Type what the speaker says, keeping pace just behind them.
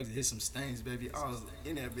Hit some stains, baby. I was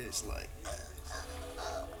in that bitch like,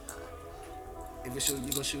 if it shoot,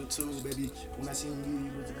 you gon' shoot too, baby. When I seen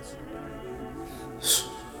you was just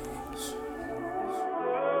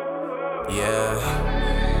Yeah,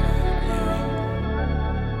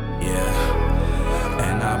 yeah,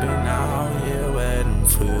 and I've been out here waiting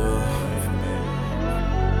for you.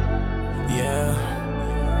 Yeah,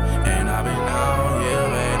 and I've been out here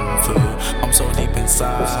waiting for you. I'm so deep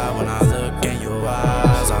inside when I look in your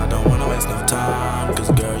eyes. I don't wanna waste no time,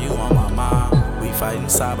 cause girl, you on my mind. We fighting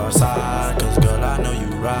side by side, cause girl, I know you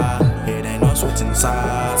right. It ain't no switching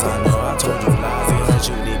sides. I know I told you lies, it hurt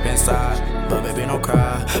you deep inside. But baby, don't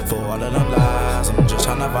cry for all of them lies. I'm just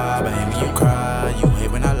tryna vibe, I ain't you cry. You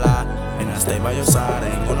hate when I lie, and I stay by your side, I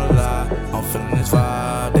ain't gonna lie. I'm feeling this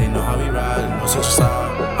vibe, they know how we ride, and no switch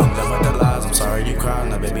side. I'm done with the lies, I'm sorry you cried,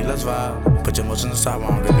 now baby, let's vibe. Put your emotions aside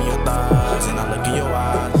while I'm gripping your thighs, and I look in your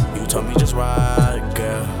eyes. You told me just ride,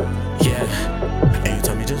 girl, yeah. And you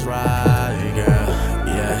told me just ride, girl,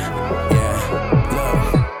 yeah, yeah.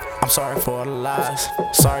 Look, I'm sorry for all the lies,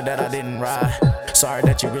 sorry that I didn't ride. Sorry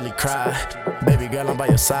that you really cried. Baby girl, I'm by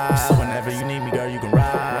your side. Whenever you need me, girl, you can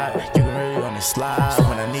ride. You can really on this slide.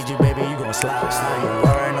 When I need you, baby, you gon' slide. You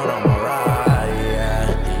already know that I'ma ride. Yeah,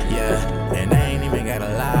 yeah. And I ain't even gotta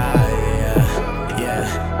lie. Yeah,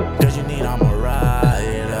 yeah. Cause you need, I'ma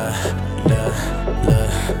ride. Look.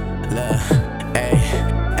 Ay,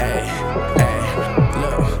 ay, ay.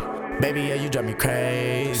 Look, baby, yeah, you drive me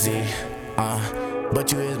crazy.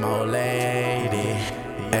 But you is my old lady.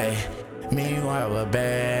 Ay. Me and you gon' have a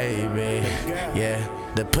baby, yeah.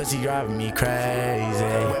 The pussy driving me crazy,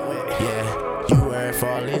 yeah. You worried for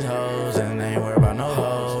all these hoes and ain't worried about no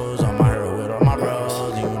hoes. On my hero with all my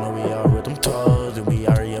bros, you know we all with them toes. And we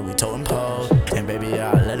already, yeah, we toting pose. And baby,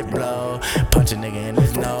 I let it blow. Punch a nigga in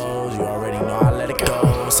his nose, you already know I let it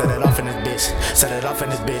go. Set it off in this bitch, set it off in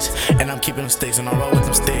this bitch. And I'm keeping them sticks and I roll with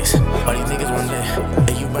them sticks. All these niggas run lit,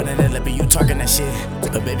 and you running that lip and you talking that shit.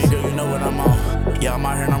 But baby girl, you know what I'm on. Yeah, I'm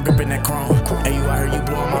out here and I'm gripping that chrome. And you out here, you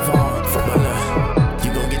blowing my phone. But look,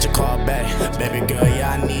 you gon' get your call back. Baby girl,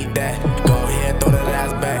 yeah, I need that. Go ahead, throw that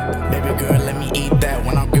ass back. Baby girl, let me eat that.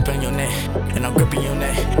 When I'm gripping your neck, and I'm gripping your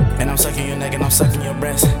neck, and I'm sucking your neck, and I'm sucking your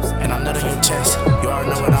breast, and I'm nutting your chest. You already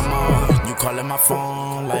know what I'm on. You calling my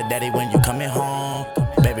phone like daddy when you coming home.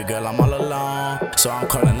 Baby girl, I'm all alone, so I'm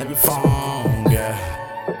calling up your phone, girl.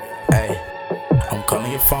 Hey, I'm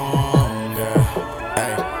calling your phone, girl.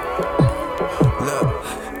 Hey,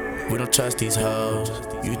 look, we don't trust these hoes.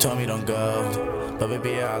 You told me don't go, but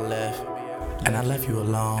baby, I left, and I left you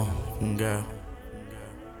alone, girl.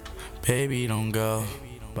 Baby, don't go.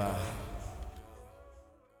 Bye.